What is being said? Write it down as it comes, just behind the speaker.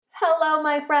Hello,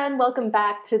 my friend. Welcome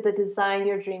back to the Design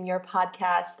Your Dream Your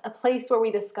podcast, a place where we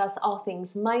discuss all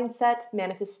things mindset,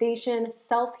 manifestation,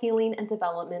 self-healing, and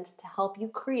development to help you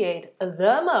create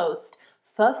the most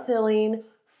fulfilling,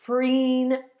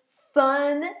 freeing,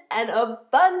 fun, and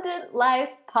abundant life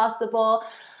possible.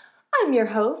 I'm your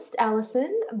host,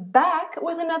 Allison, back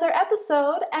with another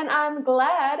episode, and I'm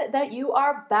glad that you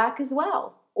are back as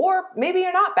well. Or maybe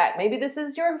you're not back. Maybe this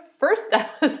is your first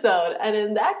episode, and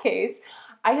in that case,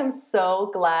 I am so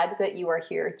glad that you are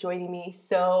here joining me.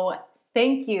 So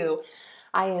thank you.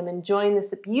 I am enjoying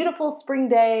this beautiful spring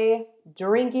day,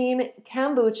 drinking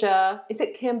kombucha. Is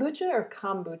it kombucha or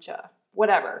kombucha?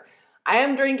 Whatever. I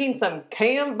am drinking some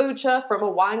kombucha from a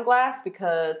wine glass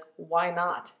because why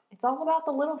not? It's all about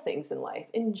the little things in life.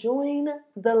 Enjoying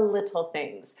the little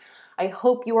things. I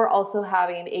hope you are also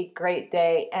having a great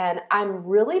day, and I'm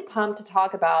really pumped to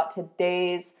talk about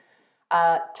today's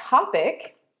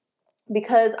topic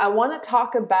because I want to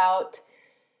talk about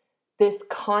this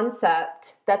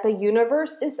concept that the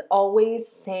universe is always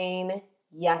saying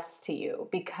yes to you,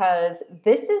 because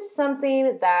this is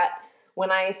something that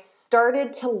when I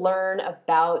started to learn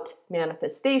about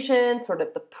manifestation, sort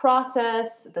of the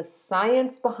process, the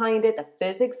science behind it, the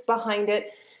physics behind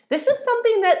it, this is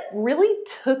something that really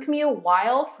took me a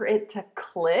while for it to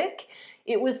click.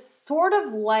 It was sort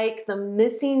of like the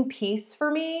missing piece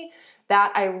for me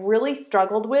that I really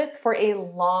struggled with for a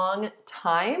long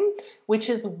time, which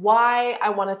is why I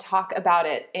want to talk about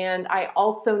it. And I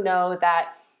also know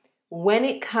that when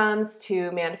it comes to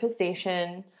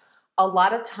manifestation, a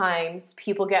lot of times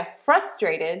people get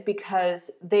frustrated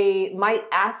because they might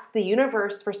ask the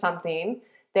universe for something,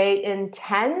 they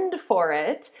intend for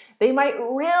it, they might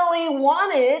really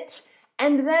want it,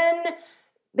 and then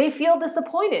they feel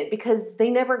disappointed because they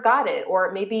never got it,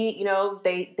 or maybe,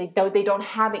 they don't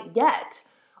have it yet.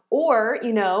 Or,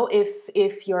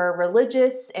 if you're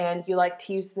religious and you like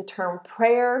to use the term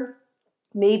prayer,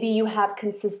 maybe you have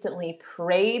consistently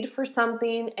prayed for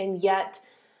something, and yet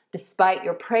despite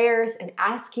your prayers and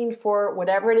asking for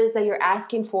whatever it is that you're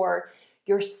asking for,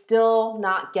 you're still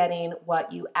not getting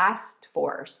what you asked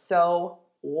for. So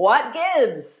what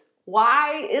gives?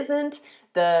 Why isn't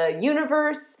the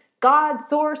universe, God,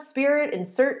 source, spirit,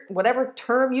 insert whatever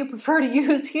term you prefer to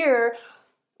use here,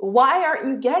 why aren't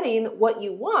you getting what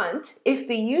you want if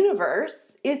the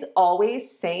universe is always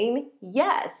saying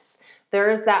yes?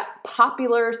 There's that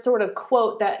popular sort of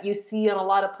quote that you see in a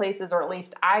lot of places, or at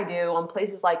least I do, on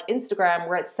places like Instagram,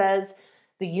 where it says,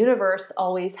 the universe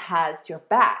always has your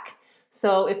back.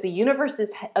 So if the universe is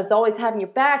always having your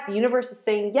back, the universe is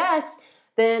saying yes,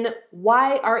 then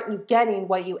why aren't you getting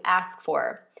what you ask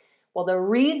for? Well, the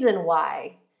reason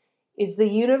why is the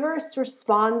universe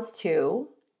responds to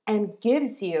and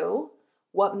gives you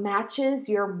what matches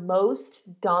your most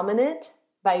dominant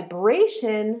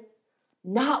vibration,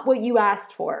 not what you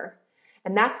asked for.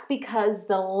 And that's because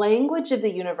the language of the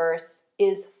universe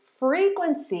is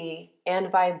frequency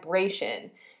and vibration.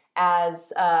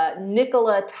 As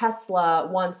Nikola Tesla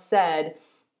once said,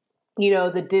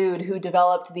 the dude who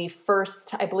developed the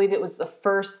first, I believe it was the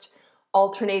first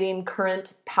alternating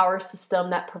current power system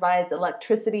that provides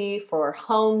electricity for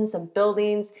homes and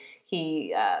buildings.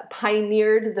 He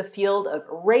pioneered the field of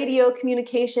radio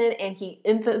communication, and he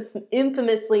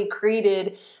infamously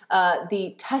created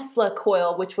the Tesla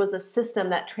coil, which was a system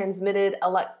that transmitted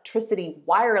electricity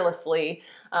wirelessly.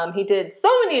 He did so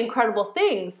many incredible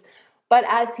things, but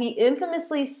as he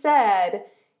infamously said,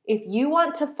 if you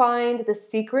want to find the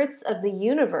secrets of the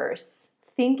universe,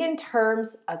 think in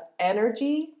terms of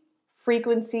energy,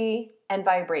 frequency, and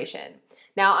vibration.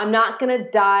 Now, I'm not going to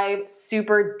dive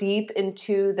super deep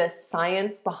into the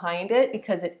science behind it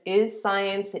because it is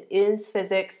science, it is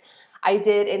physics. I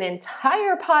did an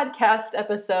entire podcast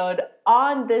episode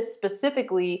on this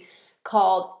specifically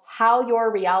called How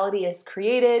Your Reality is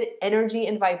Created, Energy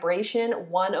and Vibration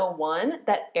 101,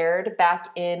 that aired back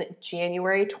in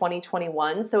January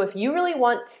 2021. So if you really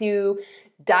want to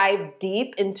dive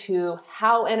deep into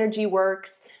how energy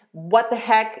works, what the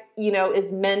heck,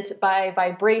 is meant by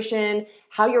vibration,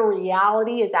 how your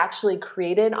reality is actually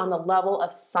created on the level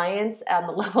of science and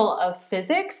the level of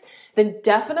physics, then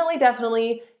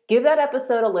definitely give that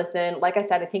episode a listen. Like I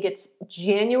said, I think it's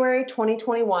January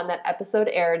 2021 that episode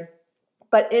aired.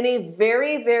 But in a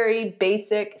very, very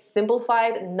basic,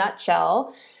 simplified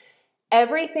nutshell,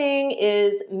 everything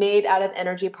is made out of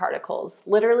energy particles.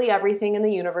 Literally everything in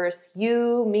the universe,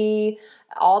 you, me,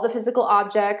 all the physical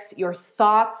objects, your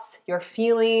thoughts, your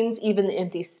feelings, even the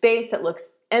empty space that looks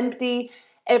empty,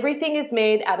 everything is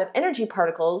made out of energy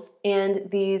particles. And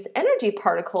these energy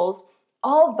particles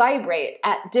all vibrate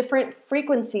at different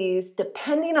frequencies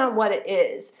depending on what it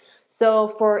is. So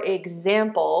for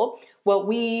example, what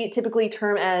we typically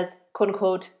term as quote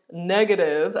unquote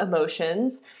negative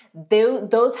emotions,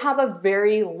 those have a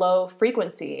very low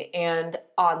frequency. And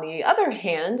on the other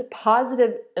hand,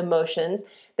 positive emotions,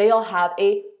 they all have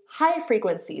a high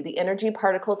frequency. The energy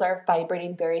particles are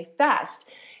vibrating very fast.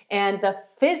 And the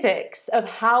physics of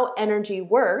how energy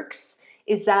works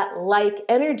is that like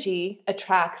energy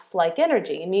attracts like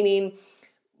energy, meaning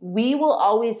we will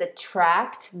always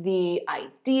attract the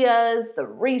ideas, the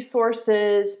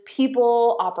resources,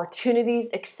 people, opportunities,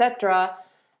 etc.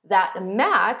 that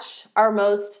match our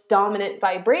most dominant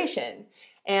vibration.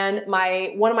 And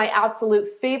one of my absolute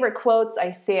favorite quotes,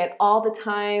 I say it all the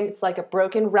time, it's like a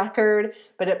broken record,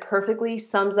 but it perfectly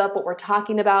sums up what we're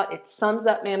talking about. It sums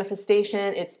up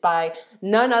manifestation. It's by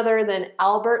none other than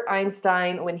Albert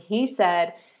Einstein when he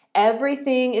said,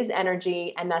 "Everything is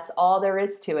energy, and that's all there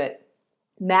is to it."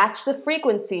 Match the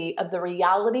frequency of the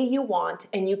reality you want,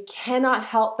 and you cannot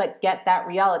help but get that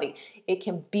reality. It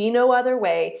can be no other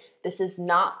way. This is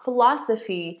not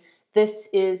philosophy. This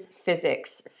is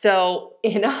physics. So,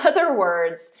 in other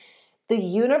words, the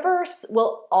universe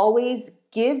will always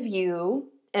give you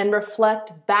and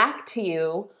reflect back to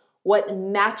you what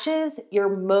matches your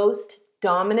most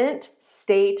dominant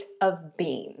state of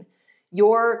being.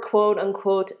 Your quote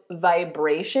unquote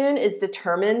vibration is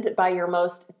determined by your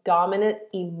most dominant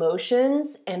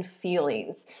emotions and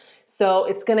feelings. So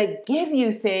it's going to give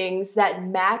you things that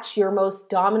match your most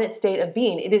dominant state of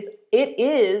being. It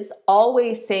is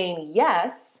always saying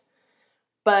yes,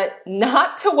 but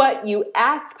not to what you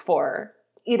ask for.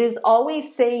 It is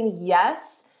always saying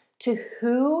yes to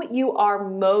who you are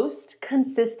most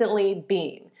consistently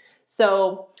being.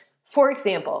 So, for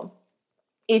example,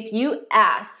 if you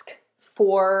ask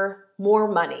for more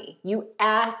money, you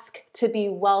ask to be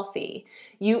wealthy,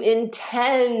 you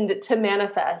intend to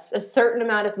manifest a certain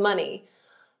amount of money,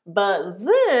 but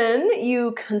then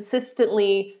you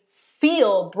consistently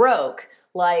feel broke,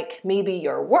 like maybe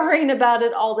you're worrying about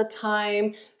it all the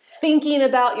time, thinking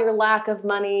about your lack of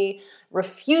money,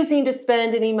 refusing to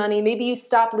spend any money, maybe you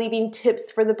stop leaving tips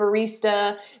for the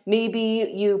barista, maybe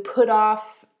you put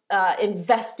off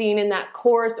investing in that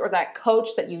course or that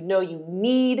coach that you know you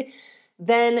need,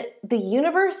 then the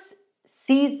universe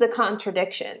sees the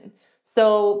contradiction.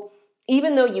 So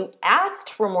even though you asked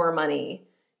for more money,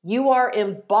 you are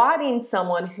embodying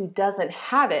someone who doesn't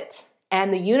have it,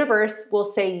 and the universe will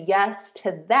say yes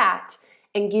to that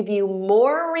and give you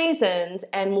more reasons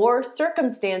and more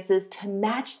circumstances to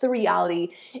match the reality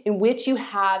in which you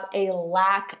have a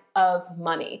lack of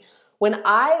money. When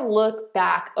I look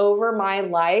back over my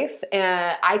life,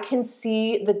 I can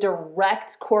see the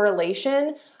direct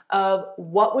correlation of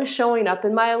what was showing up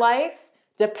in my life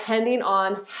depending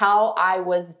on how I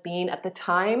was being at the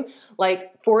time.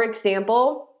 Like, for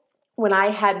example, when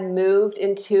I had moved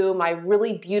into my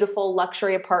really beautiful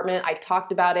luxury apartment, I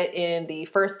talked about it in the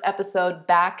first episode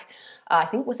back, I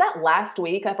think, was that last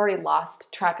week? I've already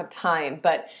lost track of time,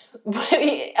 but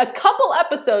a couple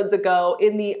episodes ago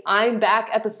in the I'm Back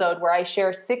episode where I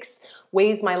share 6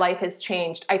 ways my life has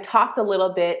changed, I talked a little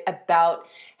bit about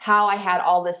how I had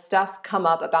all this stuff come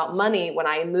up about money when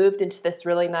I moved into this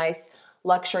really nice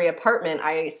luxury apartment.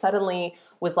 I suddenly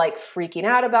was like freaking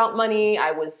out about money.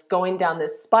 I was going down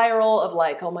this spiral of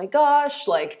like, oh my gosh,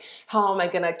 like how am I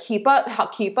going to keep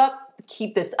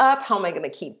this up? How am I going to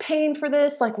keep paying for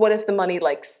this? Like, what if the money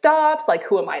like stops? Like,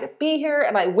 who am I to be here?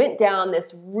 And I went down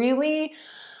this really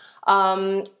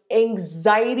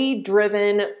anxiety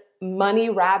driven money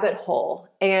rabbit hole.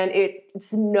 And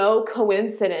it's no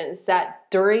coincidence that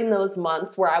during those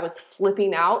months where I was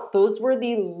flipping out, those were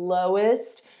the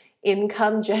lowest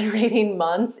income generating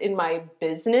months in my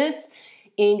business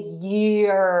in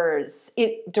years.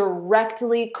 It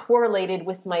directly correlated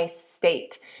with my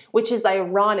state, which is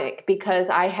ironic because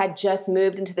I had just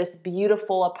moved into this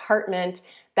beautiful apartment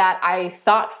that I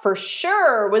thought for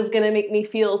sure was going to make me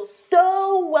feel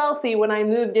so wealthy when I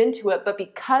moved into it. But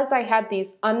because I had these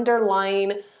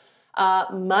underlying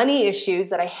money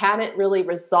issues that I hadn't really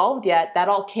resolved yet, that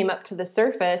all came up to the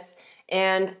surface,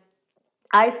 and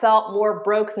I felt more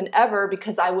broke than ever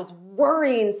because I was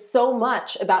worrying so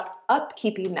much about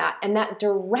upkeeping that, and that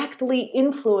directly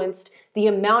influenced the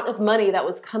amount of money that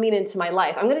was coming into my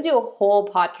life. I'm going to do a whole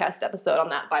podcast episode on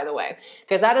that, by the way,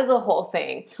 because that is a whole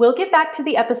thing. We'll get back to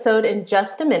the episode in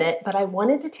just a minute, but I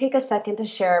wanted to take a second to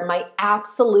share my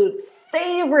absolute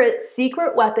favorite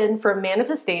secret weapon for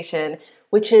manifestation,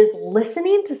 which is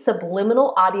listening to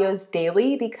subliminal audios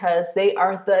daily because they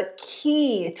are the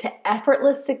key to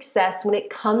effortless success when it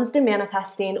comes to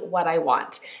manifesting what I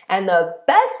want. And the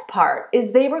best part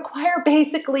is they require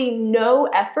basically no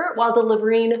effort while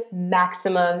delivering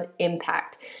maximum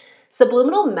impact.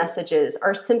 Subliminal messages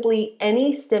are simply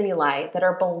any stimuli that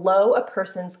are below a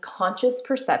person's conscious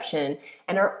perception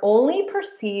and are only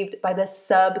perceived by the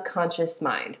subconscious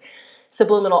mind.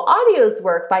 Subliminal audios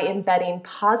work by embedding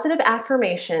positive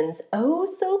affirmations oh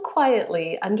so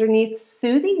quietly underneath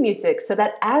soothing music so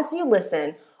that as you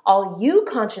listen, all you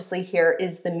consciously hear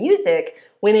is the music,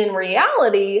 when in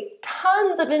reality,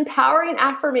 tons of empowering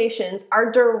affirmations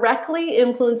are directly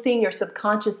influencing your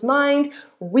subconscious mind,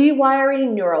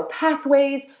 rewiring neural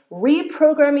pathways,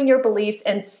 reprogramming your beliefs,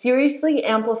 and seriously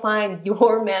amplifying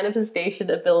your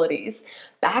manifestation abilities.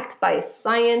 Backed by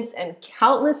science and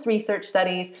countless research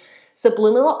studies,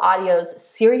 subliminal audios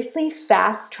seriously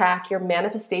fast-track your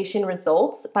manifestation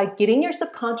results by getting your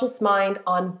subconscious mind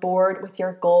on board with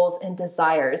your goals and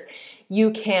desires. You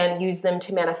can use them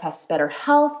to manifest better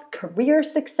health, career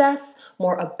success,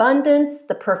 more abundance,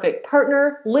 the perfect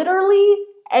partner, literally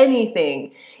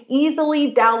anything.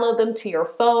 Easily download them to your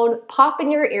phone, pop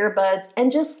in your earbuds,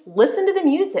 and just listen to the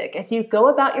music as you go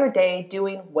about your day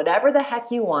doing whatever the heck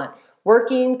you want.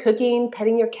 Working, cooking,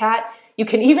 petting your cat. You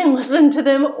can even listen to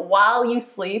them while you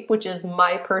sleep, which is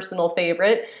my personal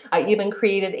favorite. I even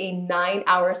created a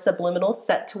 9-hour subliminal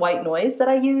set to white noise that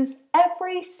I use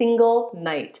every single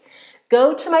night.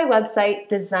 Go to my website,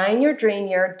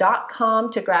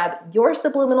 designyourdreamyear.com, to grab your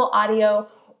subliminal audio,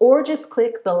 or just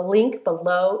click the link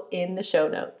below in the show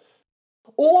notes.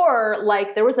 Or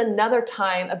there was another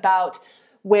time about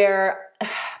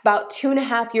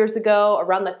 2.5 years ago,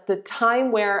 around the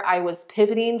time where I was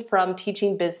pivoting from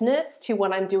teaching business to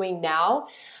what I'm doing now,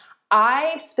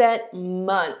 I spent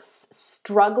months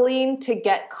struggling to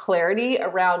get clarity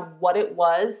around what it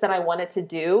was that I wanted to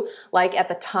do. At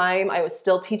the time, I was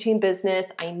still teaching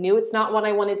business. I knew it's not what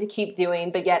I wanted to keep doing,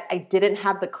 but yet I didn't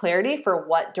have the clarity for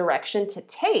what direction to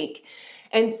take.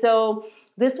 And so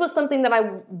this was something that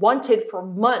I wanted for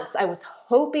months. I was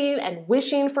hoping and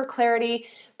wishing for clarity,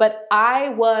 but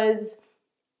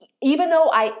even though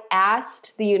I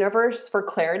asked the universe for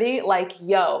clarity,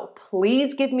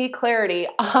 please give me clarity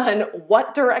on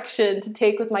what direction to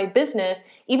take with my business,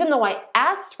 even though I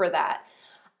asked for that,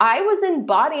 I was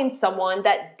embodying someone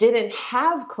that didn't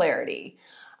have clarity.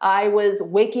 I was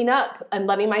waking up and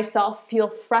letting myself feel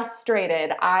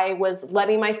frustrated. I was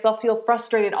letting myself feel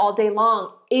frustrated all day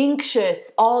long,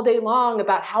 anxious all day long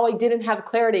about how I didn't have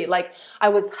clarity. I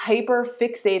was hyper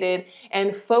fixated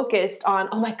and focused on,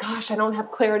 oh my gosh, I don't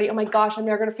have clarity. Oh my gosh, I'm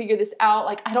never going to figure this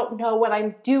out. I don't know what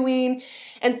I'm doing.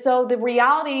 And so the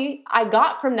reality I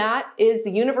got from that is the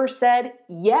universe said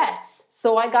yes.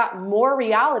 So I got more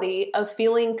reality of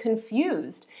feeling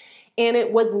confused. And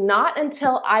it was not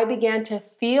until I began to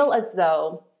feel as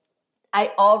though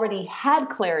I already had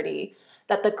clarity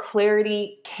that the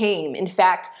clarity came. In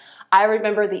fact, I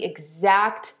remember the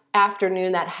exact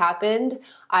afternoon that happened.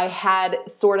 I had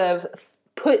sort of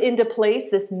put into place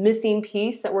this missing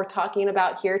piece that we're talking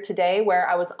about here today, where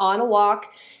I was on a walk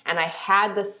and I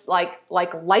had this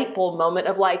light bulb moment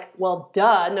of well,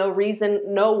 duh,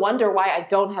 no wonder why I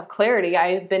don't have clarity.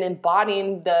 I have been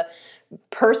embodying the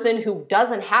person who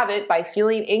doesn't have it by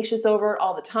feeling anxious over it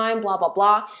all the time, blah, blah,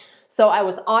 blah. So I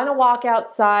was on a walk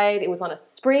outside. It was on a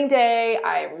spring day.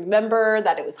 I remember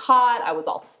that it was hot. I was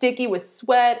all sticky with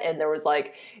sweat, and there was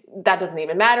that doesn't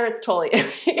even matter. It's totally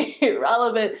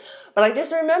irrelevant. But I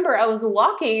just remember I was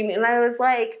walking and I was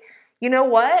you know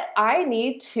what? I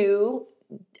need to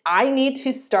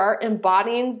start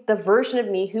embodying the version of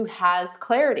me who has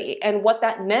clarity. And what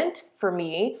that meant for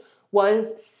me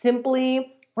was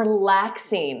simply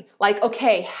relaxing.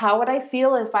 Okay, how would I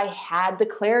feel if I had the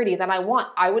clarity that I want?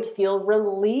 I would feel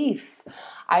relief.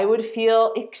 I would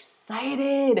feel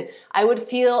excited. I would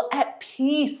feel at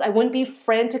peace. I wouldn't be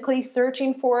frantically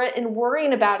searching for it and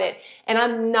worrying about it. And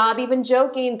I'm not even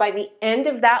joking. By the end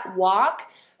of that walk,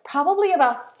 probably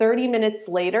about 30 minutes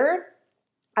later,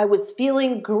 I was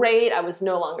feeling great. I was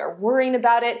no longer worrying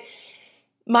about it.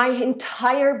 My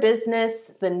entire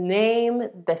business, the name,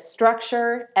 the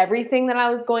structure, everything that I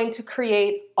was going to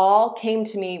create all came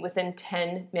to me within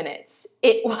 10 minutes.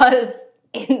 It was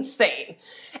insane.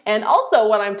 And also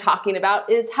what I'm talking about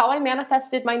is how I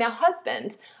manifested my now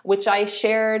husband, which I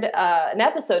shared an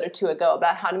episode or two ago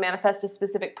about how to manifest a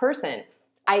specific person.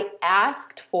 I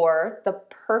asked for the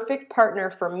perfect partner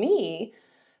for me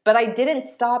But I didn't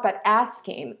stop at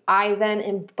asking. I then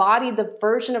embodied the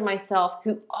version of myself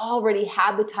who already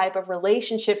had the type of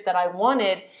relationship that I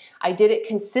wanted. I did it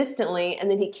consistently, and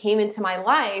then he came into my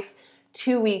life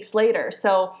 2 weeks later.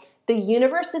 So the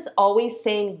universe is always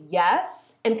saying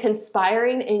yes and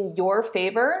conspiring in your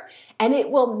favor, and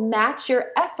it will match your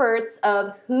efforts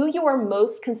of who you are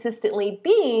most consistently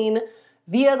being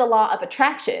via the law of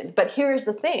attraction. But here's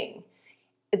the thing.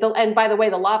 And by the way,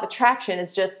 the law of attraction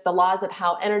is just the laws of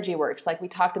how energy works, like we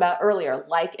talked about earlier,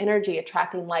 like energy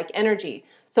attracting like energy.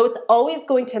 So it's always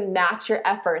going to match your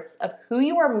efforts of who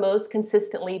you are most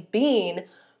consistently being,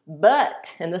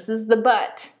 but, and this is the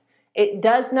but, it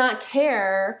does not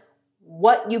care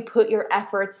what you put your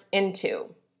efforts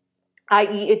into,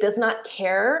 i.e., it does not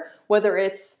care whether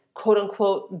it's quote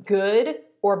unquote good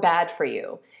or bad for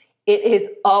you. It is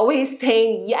always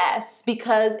saying yes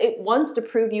because it wants to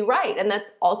prove you right. And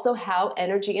that's also how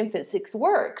energy and physics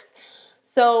works.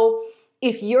 So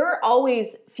if you're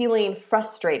always feeling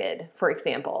frustrated, for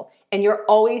example, and you're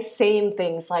always saying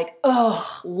things like,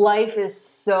 oh, life is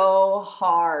so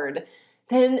hard,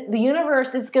 then the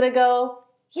universe is going to go,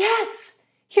 yes,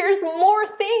 here's more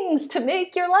things to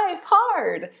make your life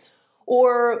hard.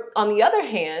 Or on the other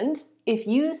hand, if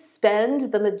you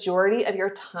spend the majority of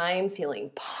your time feeling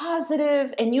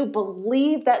positive and you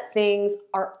believe that things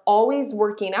are always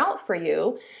working out for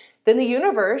you, then the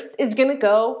universe is going to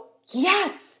go,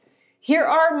 yes, here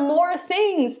are more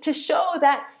things to show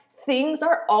that things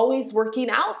are always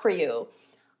working out for you.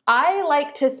 I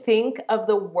like to think of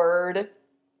the word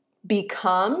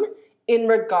become in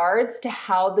regards to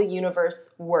how the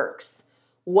universe works.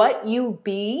 What you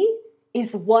be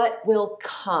is what will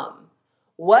come.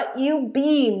 What you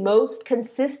be most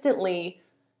consistently,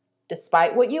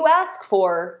 despite what you ask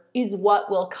for, is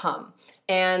what will come.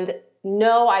 And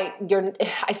no, I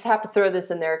just have to throw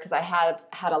this in there because I have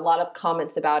had a lot of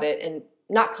comments about it, and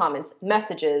not comments,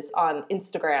 messages on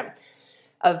Instagram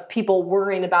of people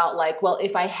worrying about like, well,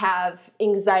 if I have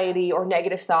anxiety or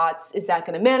negative thoughts, is that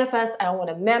going to manifest? I don't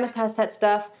want to manifest that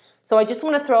stuff. So I just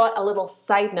want to throw out a little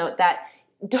side note that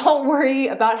don't worry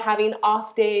about having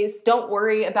off days. Don't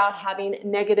worry about having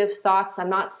negative thoughts. I'm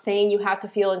not saying you have to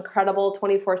feel incredible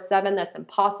 24/7. That's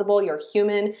impossible. You're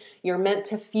human. You're meant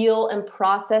to feel and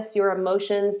process your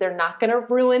emotions. They're not going to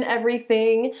ruin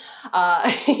everything.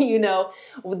 The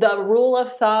rule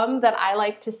of thumb that I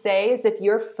like to say is if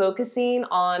you're focusing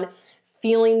on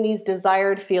feeling these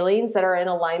desired feelings that are in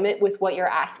alignment with what you're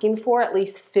asking for at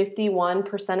least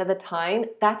 51% of the time,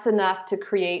 that's enough to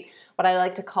create what I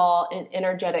like to call an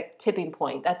energetic tipping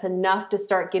point. That's enough to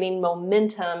start getting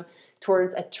momentum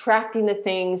towards attracting the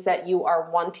things that you are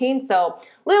wanting. So,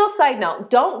 little side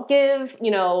note, don't give,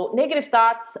 negative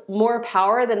thoughts more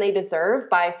power than they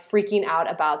deserve by freaking out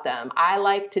about them. I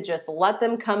like to just let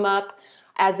them come up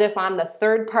as if I'm the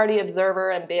third party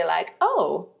observer and be like,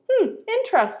 oh,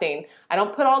 interesting. I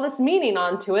don't put all this meaning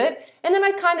onto it. And then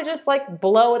I kind of just like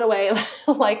blow it away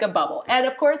like a bubble. And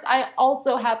of course, I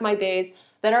also have my days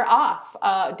that are off,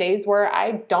 days where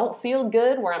I don't feel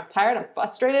good, where I'm tired, I'm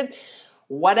frustrated,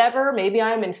 whatever. Maybe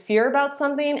I'm in fear about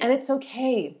something, and it's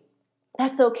okay.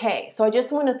 That's okay. So I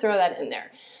just want to throw that in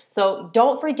there. So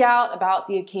don't freak out about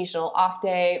the occasional off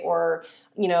day or,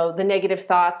 the negative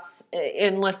thoughts,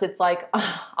 unless it's like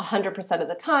 100% of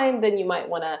the time, then you might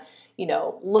want to,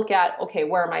 look at, okay,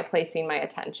 where am I placing my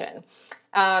attention?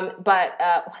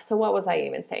 So what was I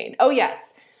even saying? Oh,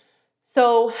 yes.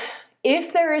 So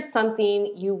if there is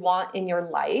something you want in your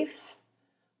life,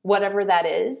 whatever that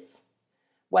is,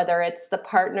 whether it's the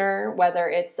partner, whether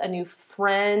it's a new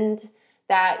friend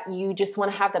that you just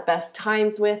want to have the best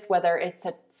times with, whether it's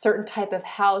a certain type of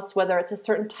house, whether it's a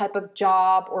certain type of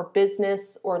job or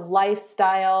business or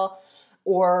lifestyle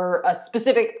or a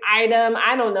specific item,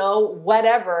 I don't know,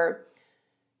 whatever.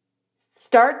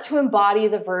 Start to embody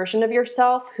the version of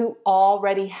yourself who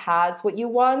already has what you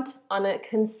want on a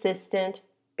consistent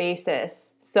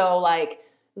basis. So like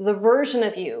the version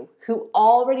of you who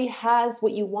already has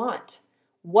what you want.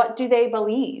 What do they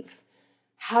believe?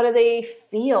 How do they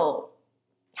feel?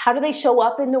 How do they show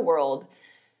up in the world?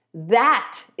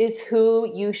 That is who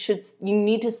you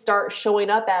need to start showing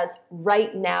up as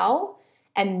right now.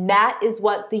 And that is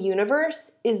what the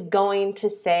universe is going to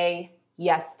say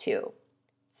yes to.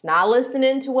 It's not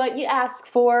listening to what you ask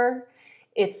for.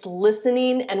 It's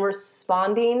listening and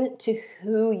responding to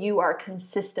who you are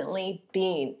consistently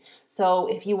being. So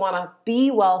if you want to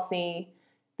be wealthy,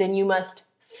 then you must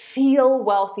feel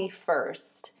wealthy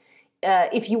first.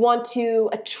 If you want to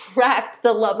attract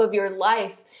the love of your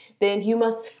life, then you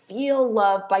must feel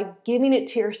love by giving it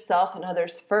to yourself and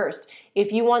others first.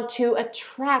 If you want to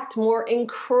attract more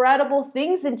incredible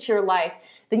things into your life,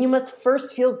 then you must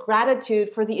first feel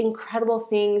gratitude for the incredible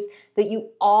things that you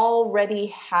already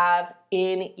have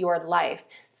in your life.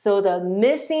 So the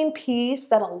missing piece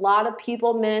that a lot of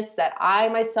people miss, that I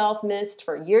myself missed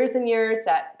for years and years,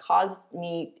 that caused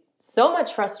me so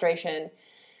much frustration,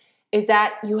 is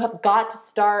that you have got to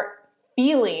start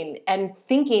feeling and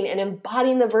thinking and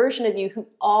embodying the version of you who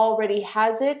already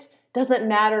has it. Doesn't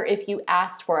matter if you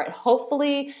asked for it.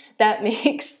 Hopefully that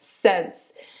makes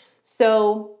sense.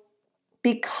 So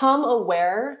become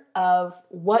aware of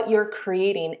what you're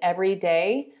creating every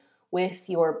day with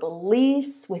your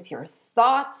beliefs, with your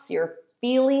thoughts, your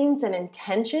feelings and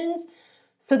intentions,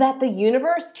 so that the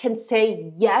universe can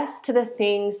say yes to the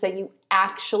things that you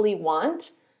actually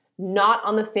want, not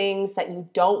on the things that you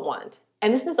don't want.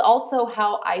 And this is also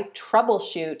how I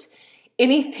troubleshoot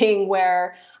anything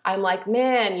where I'm like,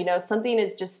 man, something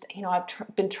is just,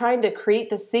 I've been trying to create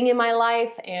this thing in my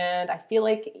life and I feel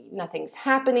like nothing's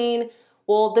happening.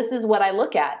 Well, this is what I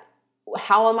look at.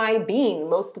 How am I being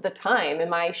most of the time?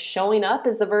 Am I showing up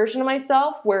as the version of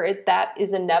myself where that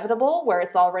is inevitable, where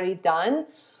it's already done?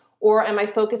 Or am I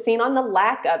focusing on the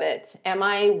lack of it? Am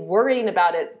I worrying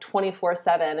about it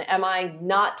 24/7? Am I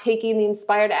not taking the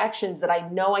inspired actions that I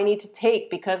know I need to take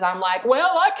because I'm like,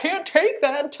 well, I can't take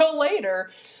that until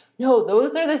later? No,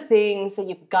 those are the things that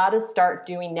you've got to start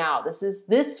doing now.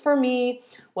 This for me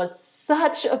was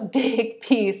such a big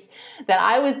piece that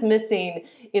I was missing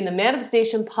in the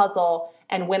manifestation puzzle.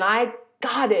 And when I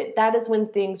got it, that is when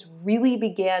things really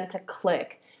began to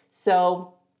click.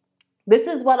 So this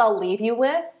is what I'll leave you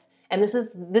with. And this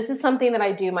is something that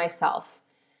I do myself.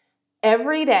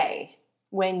 Every day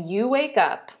when you wake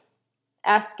up,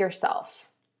 ask yourself,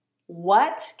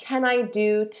 what can I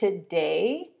do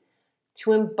today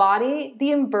to embody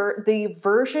the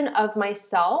version of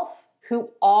myself who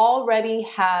already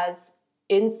has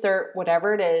insert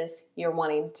whatever it is you're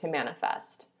wanting to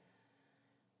manifest?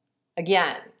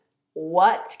 Again,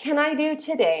 what can I do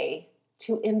today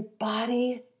to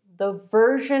embody the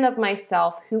version of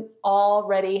myself who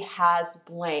already has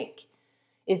blank?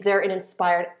 Is there an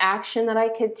inspired action that I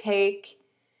could take?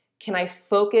 Can I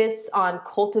focus on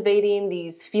cultivating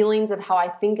these feelings of how I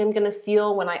think I'm going to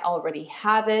feel when I already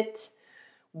have it?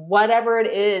 Whatever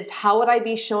it is, how would I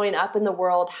be showing up in the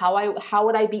world? How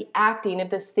would I be acting if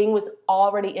this thing was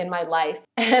already in my life?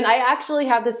 And I actually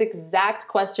have this exact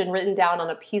question written down on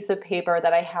a piece of paper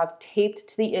that I have taped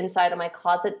to the inside of my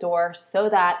closet door so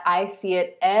that I see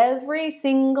it every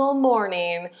single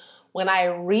morning when I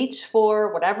reach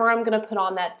for whatever I'm going to put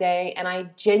on that day. And I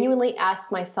genuinely ask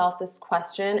myself this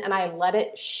question and I let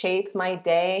it shape my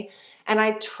day. And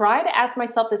I try to ask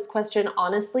myself this question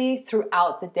honestly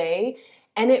throughout the day.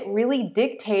 And it really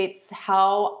dictates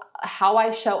how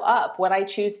I show up, what I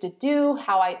choose to do,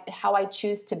 how I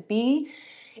choose to be.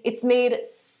 It's made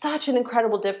such an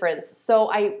incredible difference.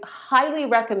 So I highly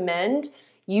recommend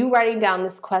you writing down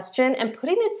this question and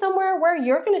putting it somewhere where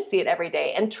you're going to see it every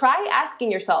day. And try asking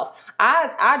yourself.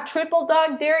 I triple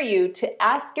dog dare you to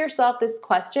ask yourself this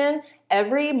question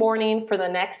every morning for the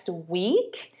next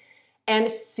week and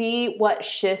see what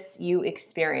shifts you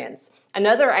experience.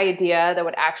 Another idea that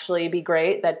would actually be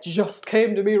great that just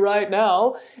came to me right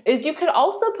now is you could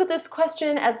also put this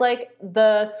question as like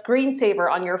the screensaver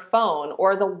on your phone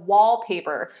or the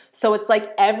wallpaper. So it's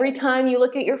like every time you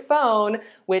look at your phone,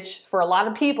 which for a lot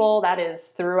of people that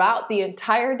is throughout the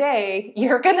entire day,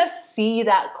 you're gonna see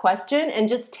that question and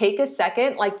just take a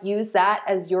second, like use that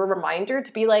as your reminder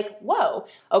to be like, whoa,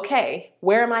 okay,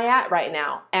 where am I at right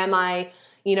now? Am I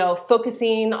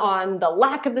focusing on the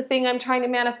lack of the thing I'm trying to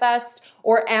manifest?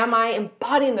 Or am I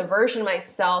embodying the version of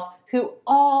myself who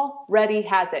already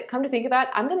has it? Come to think about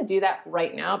it, I'm going to do that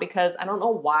right now because I don't know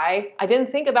why I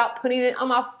didn't think about putting it on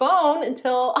my phone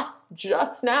until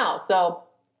just now. So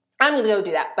I'm going to go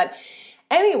do that. But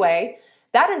anyway,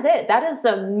 that is it. That is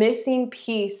the missing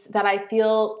piece that I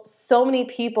feel so many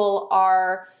people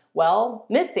are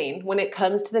missing when it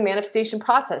comes to the manifestation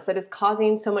process that is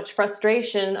causing so much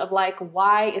frustration of like,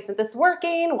 why isn't this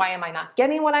working? Why am I not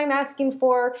getting what I'm asking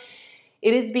for?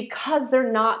 It is because they're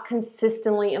not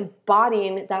consistently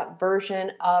embodying that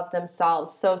version of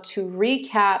themselves. So to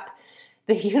recap,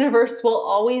 the universe will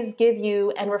always give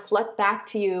you and reflect back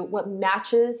to you what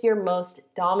matches your most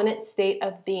dominant state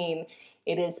of being.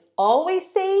 It is always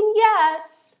saying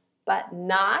yes, but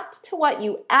not to what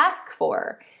you ask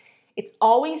for. It's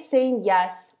always saying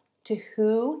yes to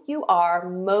who you are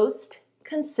most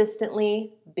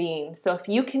consistently being. So if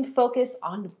you can focus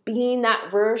on being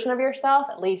that version of yourself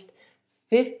at least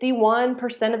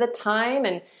 51% of the time,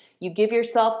 and you give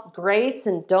yourself grace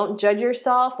and don't judge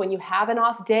yourself when you have an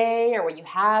off day or when you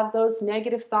have those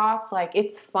negative thoughts. Like,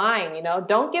 it's fine, you know.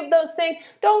 Don't give those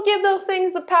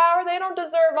things the power. They don't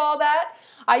deserve all that.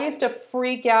 I used to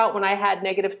freak out when I had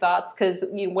negative thoughts because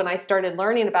when I started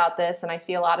learning about this, and I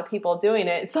see a lot of people doing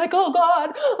it, it's like, oh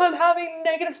God, I'm having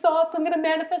negative thoughts. I'm going to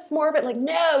manifest more of it. Like,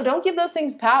 no, don't give those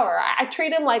things power. I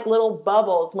treat them like little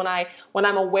bubbles. When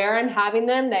I'm aware I'm having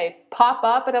them, they pop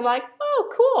up and I'm like, oh,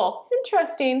 cool,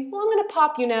 interesting. Well, I'm going to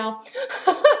pop you now.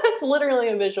 It's literally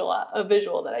a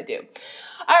visual that I do.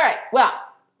 All right. Well,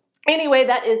 anyway,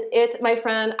 that is it, my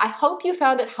friend. I hope you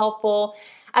found it helpful.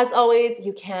 As always,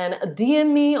 you can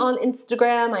DM me on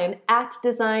Instagram. I am at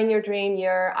Design Your Dream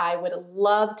Year. I would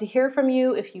love to hear from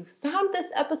you. If you found this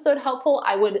episode helpful,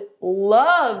 I would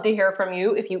love to hear from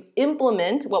you if you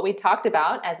implement what we talked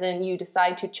about, as in you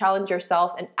decide to challenge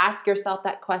yourself and ask yourself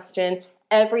that question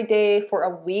every day for a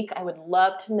week. I would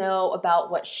love to know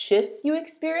about what shifts you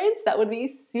experience. That would be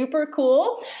super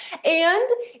cool. And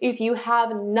if you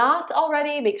have not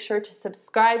already, make sure to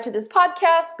subscribe to this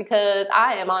podcast because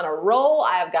I am on a roll.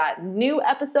 I've got new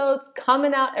episodes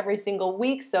coming out every single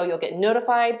week, so you'll get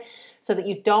notified so that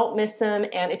you don't miss them.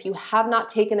 And if you have not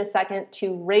taken a second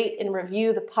to rate and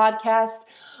review the podcast,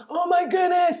 oh my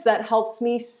goodness, that helps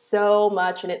me so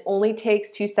much. And it only takes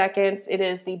 2 seconds. It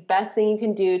is the best thing you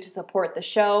can do to support the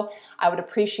show. I would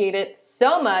appreciate it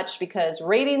so much because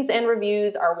ratings and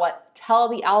reviews are what tell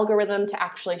the algorithm to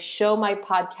actually show my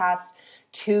podcast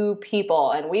to people.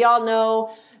 And we all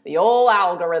know the old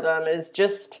algorithm is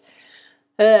just,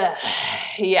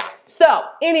 yeah. So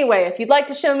anyway, if you'd like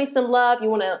to show me some love, you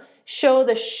want to show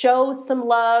the show some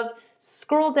love,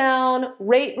 scroll down,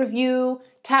 rate, review,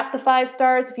 tap the 5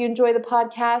 stars if you enjoy the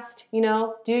podcast. You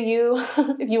know, do you?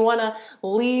 If you want to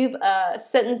leave a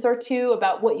sentence or two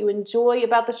about what you enjoy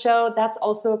about the show, that's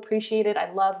also appreciated.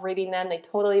 I love reading them. They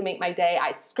totally make my day.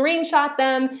 I screenshot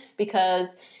them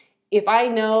because if I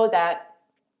know that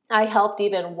I helped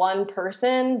even one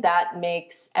person, that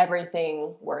makes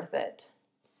everything worth it.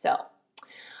 So,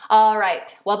 all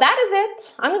right. Well, that is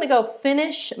it. I'm going to go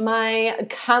finish my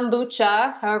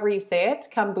kombucha, however you say it,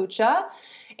 kombucha,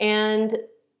 and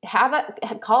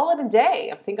call it a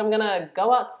day. I think I'm going to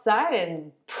go outside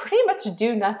and pretty much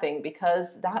do nothing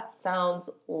because that sounds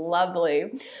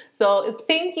lovely. So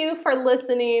thank you for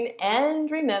listening. And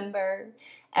remember,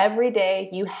 every day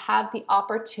you have the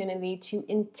opportunity to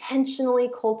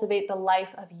intentionally cultivate the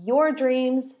life of your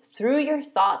dreams through your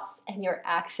thoughts and your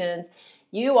actions.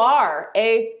 You are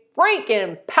a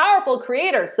freaking powerful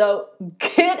creator. So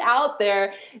get out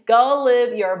there, go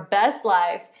live your best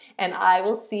life, and I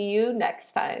will see you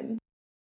next time.